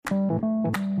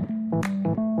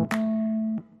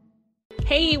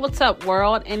Hey, what's up,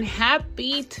 world? And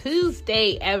happy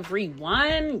Tuesday,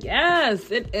 everyone.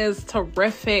 Yes, it is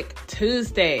Terrific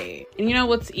Tuesday. And you know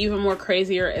what's even more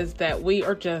crazier is that we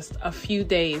are just a few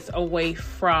days away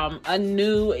from a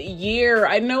new year.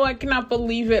 I know I cannot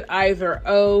believe it either.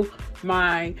 Oh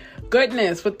my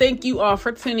goodness. But thank you all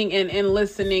for tuning in and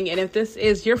listening. And if this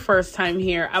is your first time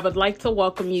here, I would like to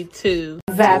welcome you to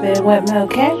Vibing with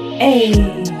Mocha,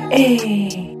 ayy,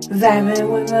 ayy.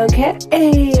 Vibing with Mocha,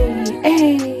 ayy,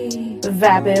 ayy.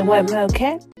 Vibing with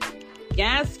Mocha.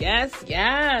 Yes, yes,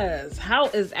 yes. How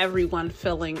is everyone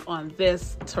feeling on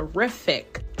this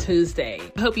terrific Tuesday?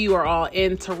 I hope you are all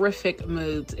in terrific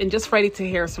moods and just ready to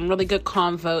hear some really good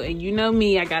convo. And you know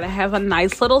me, I gotta have a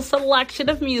nice little selection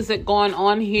of music going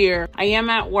on here. I am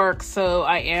at work, so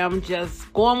I am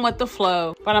just going with the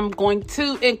flow, but I'm going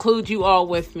to include you all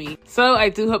with me. So I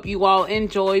do hope you all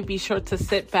enjoy. Be sure to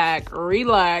sit back,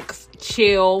 relax,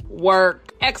 chill, work,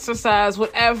 exercise,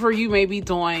 whatever you may be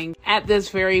doing at this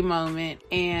very moment,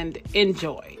 and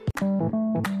enjoy.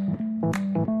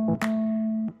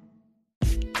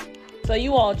 So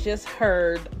you all just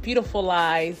heard Beautiful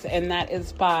Lies, and that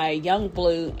is by Young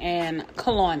Blue and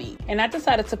Kalani. And I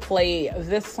decided to play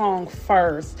this song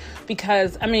first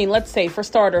because, let's say for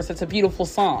starters, it's a beautiful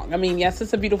song. Yes,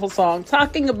 it's a beautiful song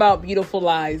talking about beautiful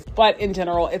lies, but in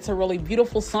general, it's a really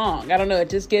beautiful song. I don't know, it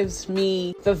just gives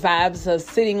me the vibes of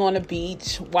sitting on a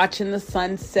beach, watching the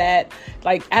sunset.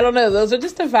 I don't know, those are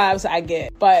just the vibes I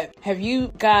get. But have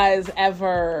you guys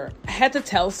ever had to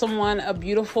tell someone a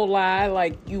beautiful lie?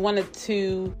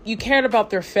 You cared about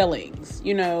their feelings,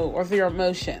 or their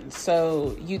emotions.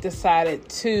 So you decided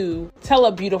to tell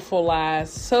a beautiful lie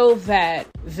so that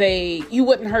you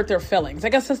wouldn't hurt their feelings. I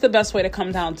guess that's the best way to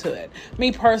come down to it.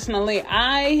 Me personally,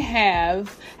 I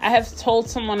have told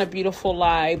someone a beautiful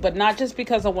lie, but not just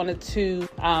because I wanted to,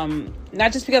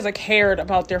 not just because I cared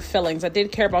about their feelings. I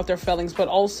did care about their feelings, but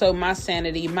also my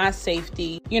sanity, my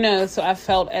safety, so I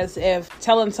felt as if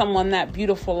telling someone that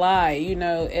beautiful lie,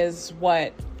 is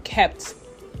what kept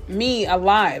me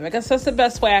alive. I guess that's the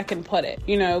best way I can put it,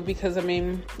 because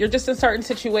you're just in certain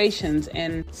situations,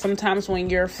 and sometimes when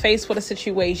you're faced with a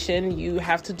situation, you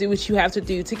have to do what you have to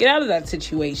do to get out of that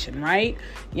situation, right?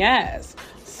 Yes.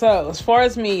 So as far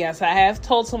as me, yes, I have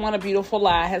told someone a beautiful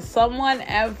lie. Has someone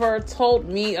ever told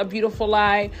me a beautiful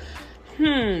lie?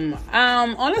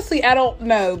 Honestly, I don't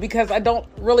know, because I don't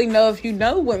really know if you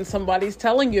know when somebody's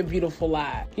telling you a beautiful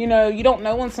lie. You don't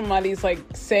know when somebody's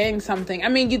saying something.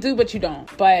 you do, but you don't.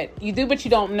 But you do, but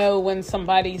you don't know when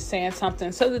somebody's saying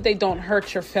something so that they don't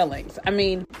hurt your feelings.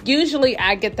 Usually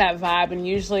I get that vibe, and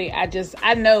usually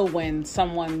I know when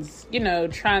someone's,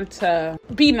 trying to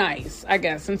be nice, I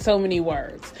guess, in so many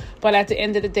words. But at the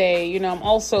end of the day, I'm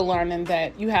also learning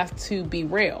that you have to be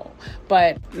real.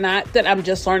 But not that I'm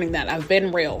just learning that. I've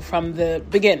been real from the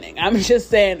beginning. I'm just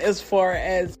saying, as far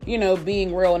as,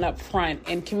 being real and upfront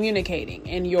and communicating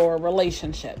in your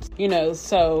relationships,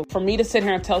 so for me to sit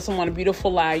here and tell someone a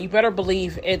beautiful lie, you better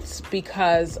believe it's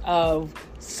because of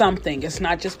something. It's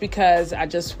not just because I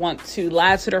just want to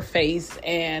lie to their face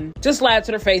and just lie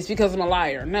to their face because I'm a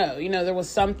liar. No, there was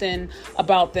something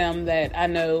about them that I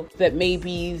know that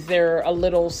maybe they're a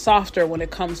little softer when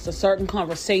it comes to certain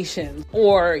conversations,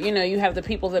 or, you have the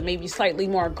people that may be slightly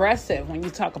more aggressive when you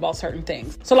talk about certain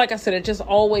things. So like I said, it just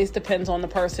always depends on the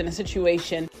person and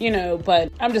situation,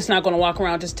 but I'm just not going to walk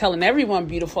around just telling everyone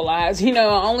beautiful lies. I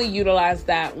only utilize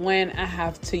that when I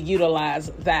have to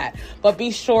utilize that. But be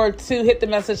sure to hit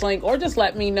the message link, or just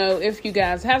let me know if you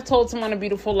guys have told someone a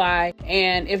beautiful lie,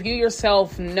 and if you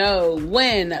yourself know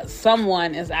when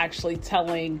someone is actually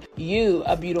telling you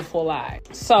a beautiful lie.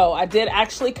 So I did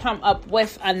actually come up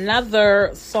with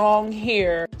another song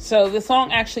here. So the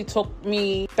song actually took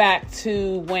me back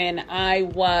to when I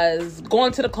was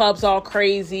going to the clubs all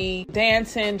crazy,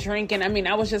 dancing, drinking.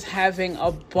 I was just having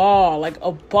a ball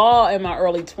in my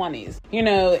early 20s,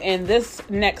 and this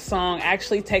next song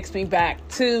actually takes me back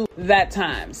to that time.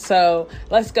 So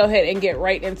let's go ahead and get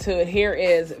right into it. Here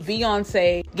is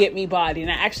Beyonce, Get Me Body.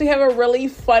 And I actually have a really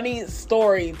funny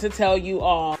story to tell you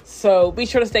all. So be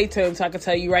sure to stay tuned so I can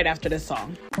tell you right after this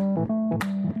song.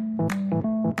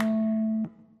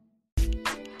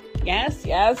 Yes,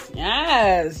 yes,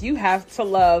 yes. You have to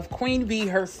love Queen Bee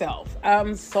herself.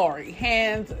 I'm sorry,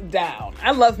 hands down.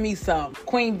 I love me some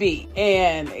Queen Bee.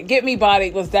 And Get Me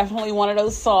Bodied was definitely one of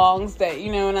those songs that,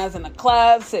 you know, when I was in the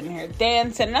club, sitting here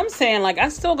dancing, and I'm saying, like, I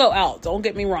still go out. Don't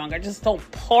get me wrong. I just don't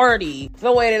party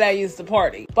the way that I used to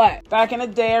party. But back in the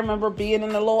day, I remember being in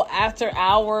the little after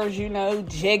hours, you know,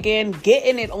 jigging,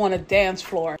 getting it on a dance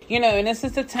floor. You know, and this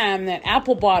is the time that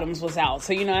Apple Bottoms was out.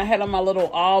 So, you know, I had on my little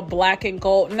all black and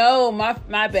gold. No, my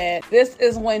bad. This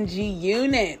is when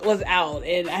G-Unit was out.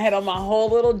 And I had on my whole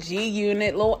little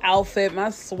G-Unit little outfit. My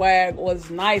swag was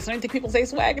nice. I don't think people say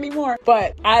swag anymore.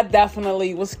 But I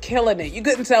definitely was killing it. You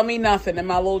couldn't tell me nothing in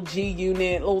my little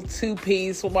G-Unit, little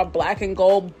two-piece with my black and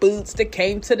gold boots that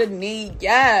came to the knee.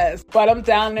 Yes. But I'm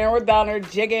down there. We're down there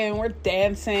jigging. We're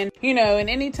dancing. You know, and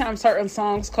anytime certain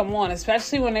songs come on,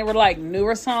 especially when they were like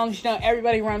newer songs, you know,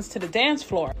 everybody runs to the dance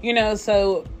floor. You know,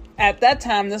 so at that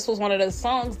time, this was one of those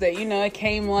songs that, you know, it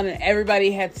came on and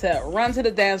everybody had to run to the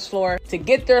dance floor to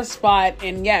get their spot.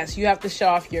 And yes, you have to show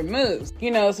off your moves.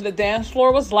 You know, so the dance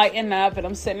floor was lighting up and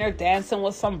I'm sitting there dancing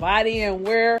with somebody and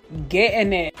we're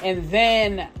getting it. And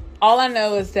then all I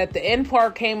know is that the end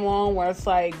part came on where it's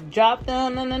like, drop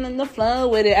down on the floor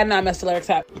with it. I know I messed the lyrics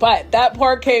up. But that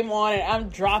part came on and I'm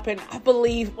dropping, I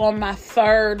believe, on my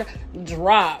third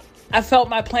drop. I felt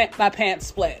my pants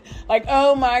split. Like,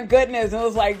 oh my goodness. It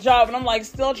was like drop. And I'm like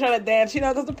still trying to dance, you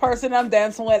know, because the person I'm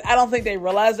dancing with, I don't think they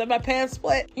realized that my pants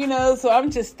split, you know. So I'm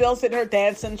just still sitting here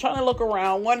dancing, trying to look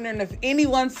around, wondering if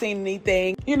anyone's seen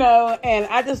anything, you know. And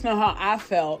I just know how I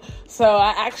felt. So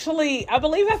I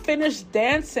believe I finished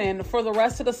dancing for the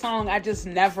rest of the song. I just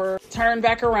never turned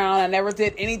back around. I never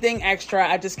did anything extra.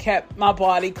 I just kept my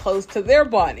body close to their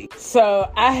body.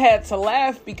 So I had to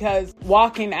laugh because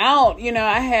walking out, you know,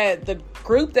 I had the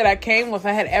group that I came with,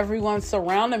 I had everyone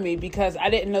surrounding me because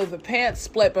I didn't know the pants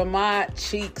split, but my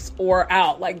cheeks were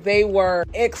out. Like they were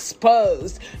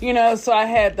exposed, you know, so I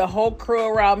had the whole crew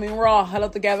around me. We're all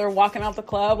huddled together, walking out the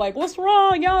club like, what's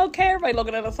wrong? Y'all okay? Everybody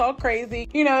looking at us all crazy,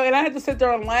 you know, and I had to sit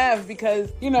there and laugh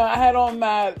because, you know, I had on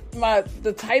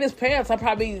the tightest pants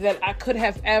that I could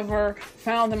have ever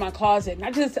found in my closet. And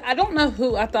I don't know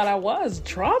who I thought I was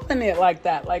dropping it like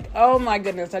that. Like, oh my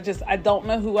goodness. I don't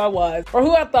know who I was or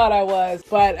who I thought I was,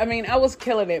 but I mean, I was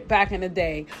killing it back in the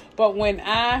day. But when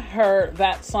I heard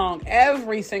that song,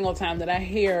 every single time that I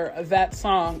hear that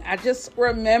song, I just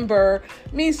remember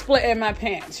me splitting my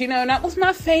pants, you know, and that was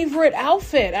my favorite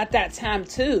outfit at that time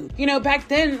too. You know, back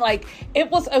then, like, it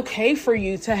was okay for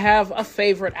you to have a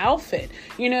favorite outfit,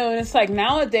 you know, and it's like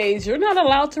nowadays you're not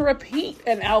allowed to repeat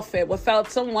an outfit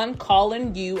without someone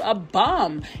calling you a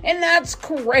bum. And that's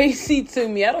crazy to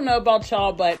me. I don't know about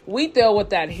y'all, but we deal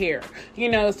with that here, you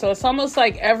know, so it's almost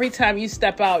like every time you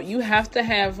step out, you have to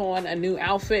have on a new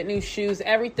outfit, new shoes.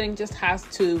 Everything just has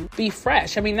to be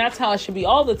fresh. I mean, that's how it should be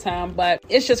all the time, but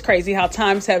it's just crazy how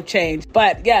times have changed.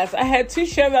 But yes, I had to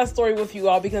share that story with you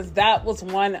all because that was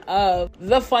one of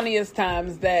the funniest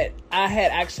times that I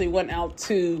had actually went out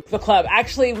to the club.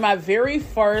 Actually, my very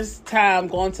first time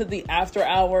going to the after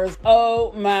hours.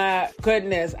 Oh my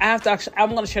goodness. I'm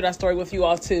going to share that story with you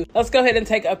all too. Let's go ahead and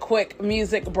take a quick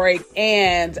music break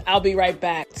and I'll be right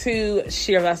back to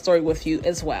share that story with you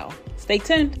as well. Stay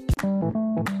tuned.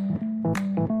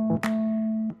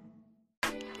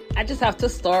 I just have to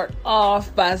start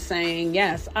off by saying,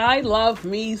 yes, I love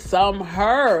me some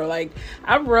her. Like,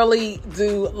 I really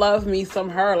do love me some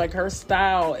her. Like, her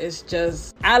style is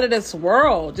just out of this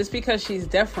world just because she's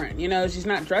different. You know, she's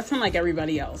not dressing like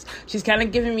everybody else. She's kind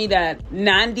of giving me that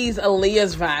 90s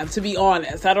Aaliyah's vibe, to be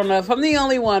honest. I don't know if I'm the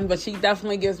only one, but she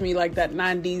definitely gives me like that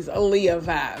 90s Aaliyah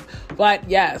vibe. But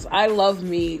yes, I love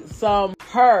me some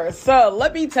her. So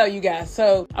let me tell you guys.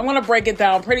 So I'm going to break it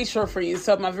down pretty short for you.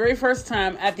 So my very first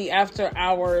time at the after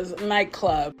hours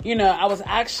nightclub, you know, I was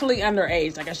actually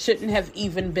underage. Like, I shouldn't have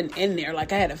even been in there.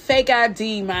 Like, I had a fake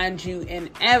ID, mind you, and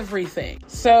everything.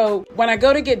 So when I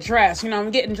go to get dressed, you know,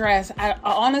 I'm getting dressed, I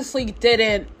honestly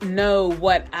didn't know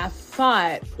where I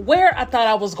thought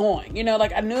I was going. You know,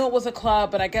 like, I knew it was a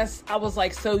club, but I guess I was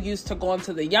like so used to going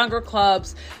to the younger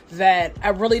clubs that I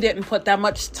really didn't put that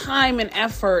much time and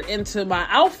effort into my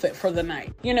outfit for the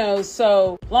night. You know,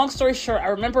 so long story short, I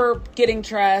remember getting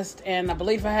dressed and I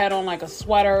believe I had on like a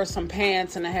sweater, some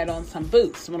pants, and I had on some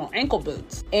boots, some little ankle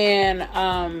boots. And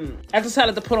I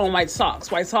decided to put on white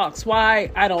socks.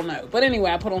 Why? I don't know. But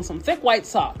anyway, I put on some thick white white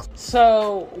socks.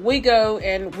 So we go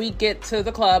and we get to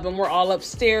the club and we're all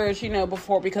upstairs,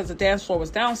 because the dance floor was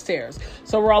downstairs.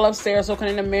 So we're all upstairs looking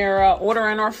in the mirror,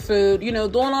 ordering our food,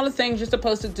 doing all the things you're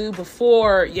supposed to do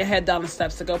before you head down the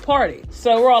steps to go party.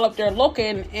 So we're all up there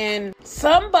looking, and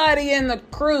somebody in the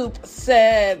group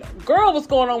said, "Girl, what's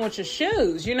going on with your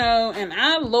shoes?" And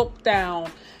I looked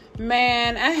down.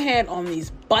 Man, I had on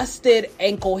these busted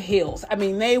ankle heels. I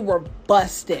mean, they were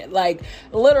busted, like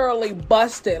literally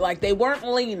busted. Like they weren't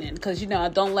leaning because, I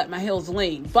don't let my heels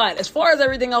lean. But as far as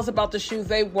everything else about the shoes,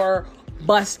 they were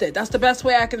busted. That's the best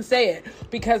way I can say it,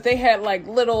 because they had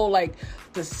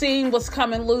the seam was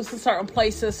coming loose in certain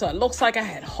places, so it looks like I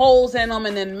had holes in them.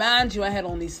 And then mind you, I had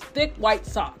on these thick white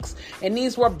socks, and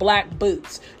these were black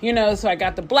boots, so I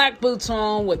got the black boots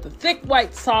on with the thick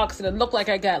white socks, and it looked like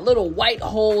I got little white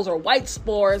holes or white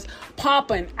spores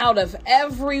popping out of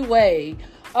every way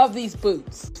of these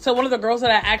boots. So one of the girls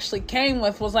that I actually came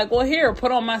with was like, "Well, here,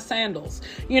 put on my sandals,"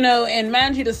 and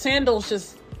mind you, the sandals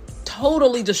just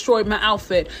totally destroyed my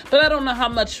outfit, but I don't know how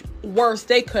much worse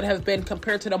they could have been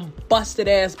compared to them busted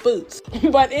ass boots.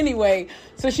 But anyway,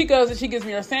 so she goes and she gives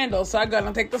me her sandals. So I go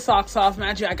and take the socks off.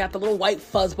 Mind you, I got the little white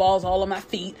fuzz balls all on my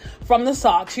feet from the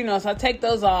socks, so I take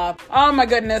those off. Oh my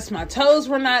goodness, my toes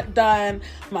were not done.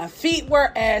 My feet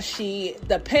were ashy.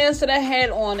 The pants that I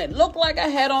had on, it looked like I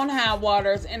had on high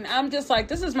waters. And I'm just like,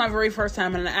 this is my very first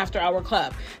time in an after hour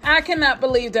club. I cannot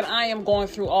believe that I am going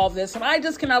through all this. And I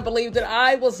just cannot believe that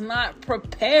I was not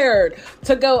prepared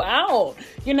to go out.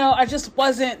 I just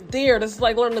wasn't there. This is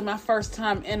like literally my first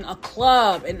time in a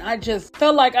club, and I just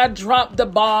felt like I dropped the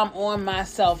bomb on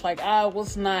myself. Like I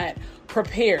was not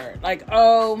prepared. Like,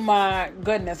 oh my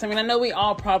goodness. I mean, I know we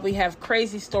all probably have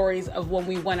crazy stories of when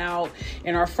we went out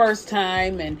in our first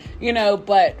time, and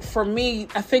but for me,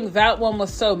 I think that one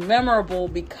was so memorable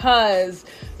because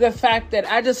the fact that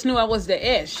I just knew I was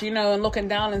the ish, and looking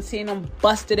down and seeing them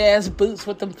busted ass boots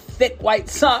with them thick white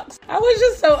socks, I was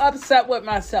just so upset with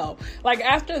myself. Like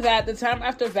after that, the time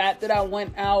after that I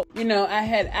went out, I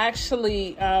had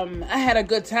actually, I had a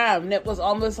good time, and it was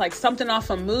almost like something off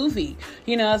a movie.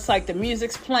 It's like the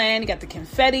music's playing, you got the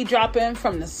confetti dropping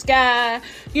from the sky,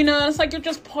 it's like you're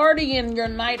just partying your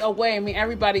night away. I mean,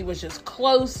 everybody was just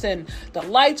close, and the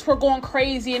lights were going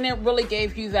crazy, and it really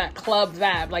gave you that club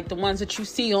vibe, like the ones that you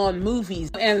see on movies.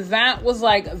 And that was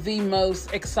like the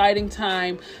most exciting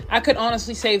time I could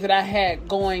honestly say that I had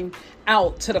going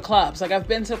out to the clubs. Like I've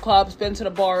been to clubs, been to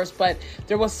the bars, but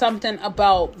there was something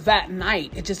about that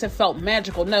night. It felt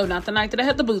magical. No, not the night that I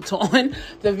had the boots on.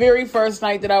 The very first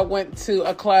night that I went to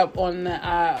a club on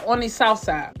the south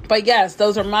side. But yes,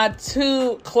 those are my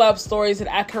two club stories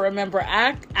that I can remember.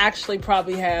 I actually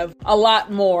probably have a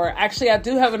lot more. Actually, I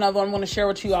do have another one I want to share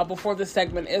with you all before this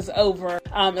segment is over.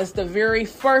 It's the very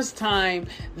first time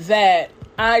that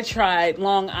I tried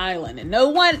Long Island, and no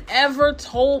one ever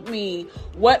told me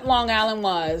what Long Island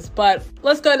was. But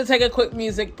let's go to take a quick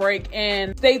music break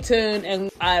and stay tuned. And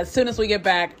as soon as we get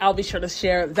back, I'll be sure to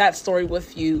share that story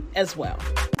with you as well.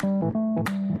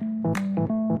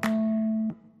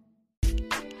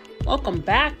 Welcome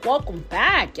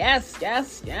back. Yes.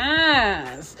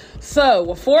 So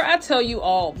before I tell you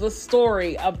all the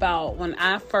story about when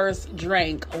I first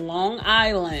drank Long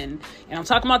Island, and I'm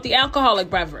talking about the alcoholic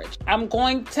beverage, I'm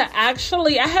going to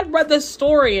I had read this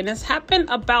story, and this happened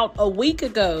about a week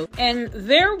ago. And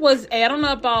there was I don't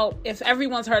know about if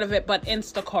everyone's heard of it, but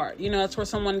Instacart, it's where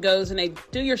someone goes and they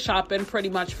do your shopping pretty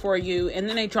much for you, and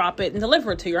then they drop it and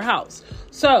deliver it to your house.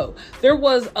 So there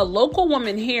was a local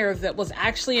woman here that was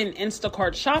actually an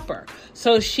Instacart shopper.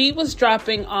 So she was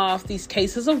dropping off these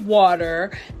cases of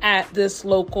water at this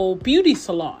local beauty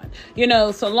salon.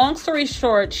 So long story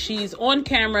short, she's on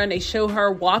camera and they show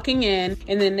her walking in,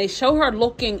 and then they show her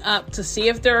looking up to see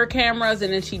if there are cameras,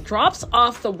 and then she drops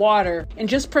off the water and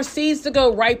just proceeds to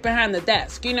go right behind the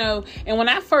desk, And when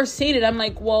I first seen it, I'm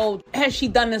like, well, has she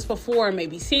done this before and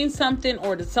maybe seen something,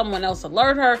 or did someone else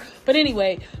alert her? But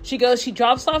anyway, she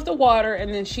drops off the water,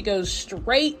 and then she goes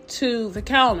straight to the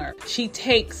counter. She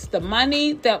takes the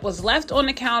money that was left on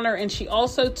the counter, and she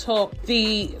also took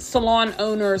the salon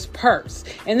owner's purse.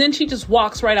 And then she just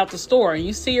walks right out the store, and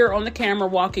you see her on the camera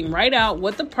walking right out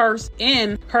with the purse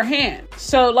in her hand.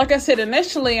 So like I said,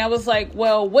 initially I was like,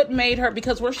 well, what made her,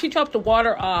 because where she dropped the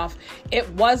water off, it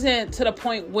wasn't to the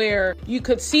point where you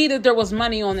could see that there was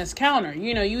money on this counter.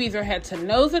 You either had to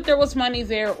know that there was money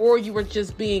there, or you were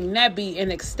just being nebby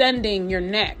and extending your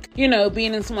neck,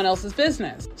 being in someone else's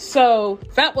business. So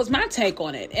that was was my take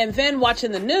on it. And then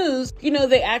watching the news,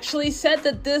 they actually said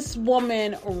that this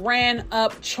woman ran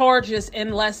up charges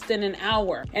in less than an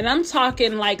hour. And I'm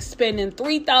talking like spending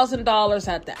 $3,000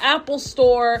 at the Apple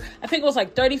store. I think it was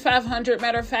like $3,500,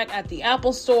 matter of fact, at the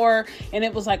Apple store. And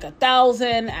it was like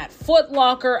 $1,000 at Foot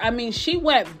Locker. I mean, she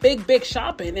went big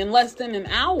shopping in less than an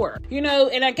hour,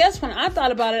 and I guess when I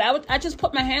thought about it, I just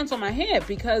put my hands on my head,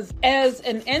 because as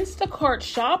an Instacart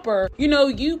shopper,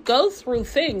 you go through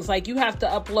things like you have to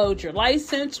upload your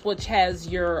license, which has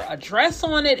your address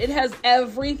on it. It has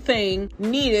everything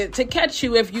needed to catch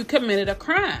you if you committed a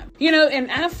crime,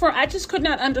 and I just could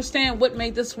not understand what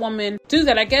made this woman do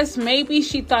that. I guess maybe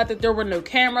she thought that there were no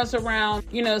cameras around,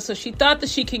 so she thought that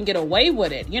she can get away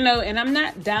with it, and I'm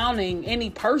not downing any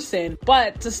person,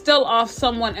 but to steal off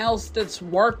someone else that's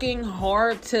working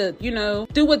hard to,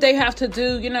 do what they have to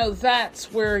do,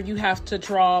 that's where you have to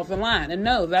draw the line. And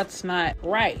no, that's not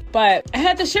right. But I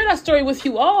had to share that story with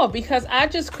you all because I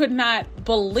just could not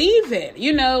believe it.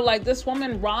 Like this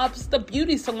woman robs the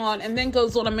beauty salon and then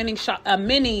goes on a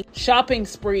mini shopping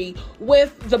spree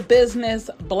with the business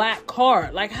black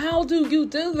card. Like, how do you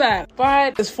do that?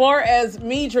 But as far as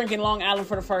me drinking Long Island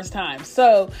for the first time,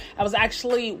 so I was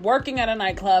actually working at a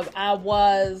nightclub. I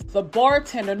was the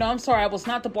bartender. No, I'm sorry. I was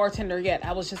not the bartender yet.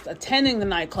 I was just attending the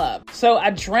nightclub. So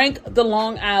I drank the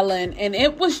Long Island and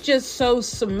it was just so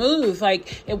smooth.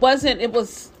 Like it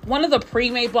was one of the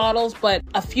pre-made bottles, but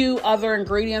a few other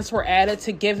ingredients were added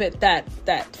to give it that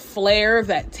flair,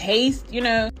 that taste,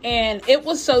 and it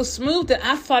was so smooth that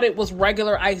I thought it was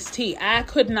regular iced tea. I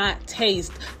could not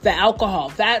taste the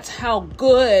alcohol. That's how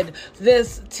good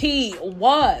this tea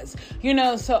was,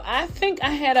 so I think I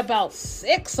had about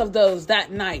 6 of those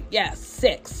that night. Yes,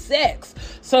 six.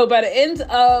 So by the end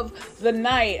of the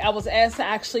night, I was asked to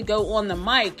actually go on the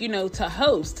mic, to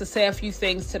host, to say a few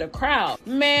things to the crowd.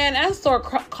 Man, I started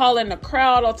calling the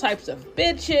crowd all types of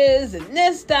bitches and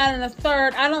this, that, and the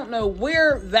third. I don't know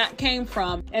where that came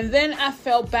from. And then I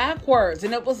fell backwards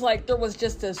and it was like there was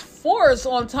just this force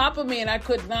on top of me and I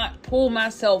could not pull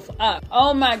myself up.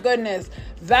 Oh my goodness.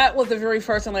 That was the very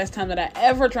first and last time that I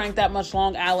ever drank that much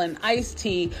Long Island iced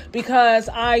tea, because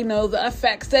I know the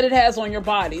effects that it has on your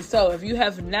body. So if you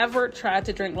have never tried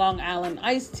to drink Long Island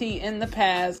iced tea in the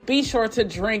past, be sure to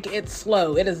drink it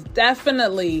slow. It is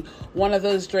definitely one of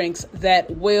those drinks that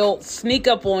will sneak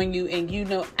up on you and you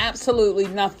know absolutely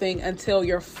nothing until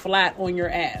you're flat on your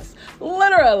ass.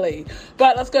 Literally.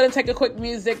 But let's go ahead and take a quick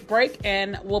music break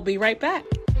and we'll be right back.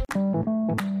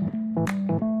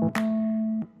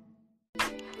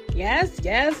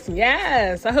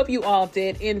 Yes. I hope you all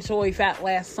did enjoy that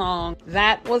last song.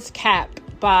 That was Cap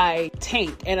by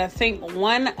Taint. And I think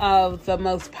one of the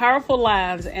most powerful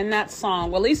lines in that song,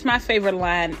 well, at least my favorite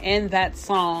line in that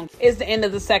song, is the end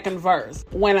of the second verse.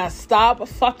 When I stop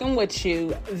fucking with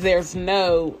you, there's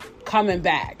no coming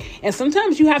back. And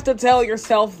sometimes you have to tell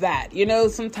yourself that,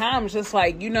 sometimes just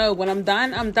like, when I'm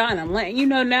done, I'm done. I'm letting you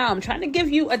know now. I'm trying to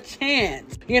give you a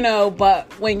chance,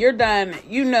 but when you're done,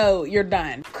 you're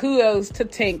done. Kudos to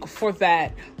Tink for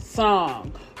that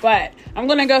song. But I'm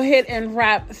going to go ahead and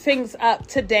wrap things up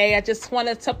today. I just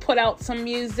wanted to put out some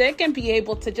music and be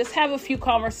able to just have a few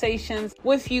conversations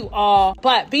with you all.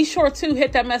 But be sure to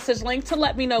hit that message link to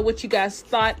let me know what you guys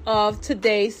thought of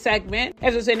today's segment.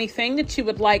 If there's anything that you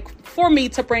would like for me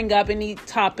to bring up, any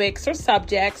topics or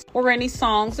subjects, or any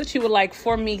songs that you would like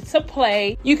for me to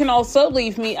play, you can also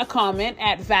leave me a comment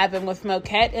at Vabbing with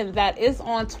Moquette, and that is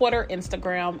on Twitter,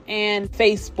 Instagram, and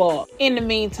Facebook. In the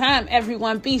meantime,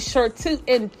 everyone, be sure to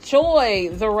enjoy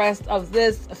the rest of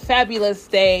this fabulous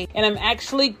day. And I'm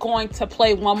actually going to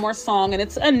play one more song, and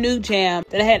it's a new jam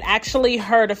that I had actually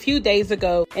heard a few days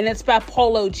ago, and it's by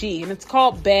Polo G, and it's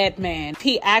called Bad Man.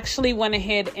 He actually went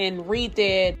ahead and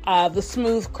redid the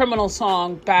Smooth Criminal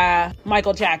song by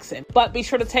Michael Jackson. But be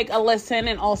sure to take a listen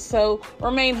and also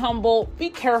remain humble, be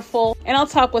careful, and I'll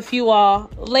talk with you all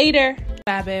later.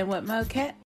 Vabbing with Moquette.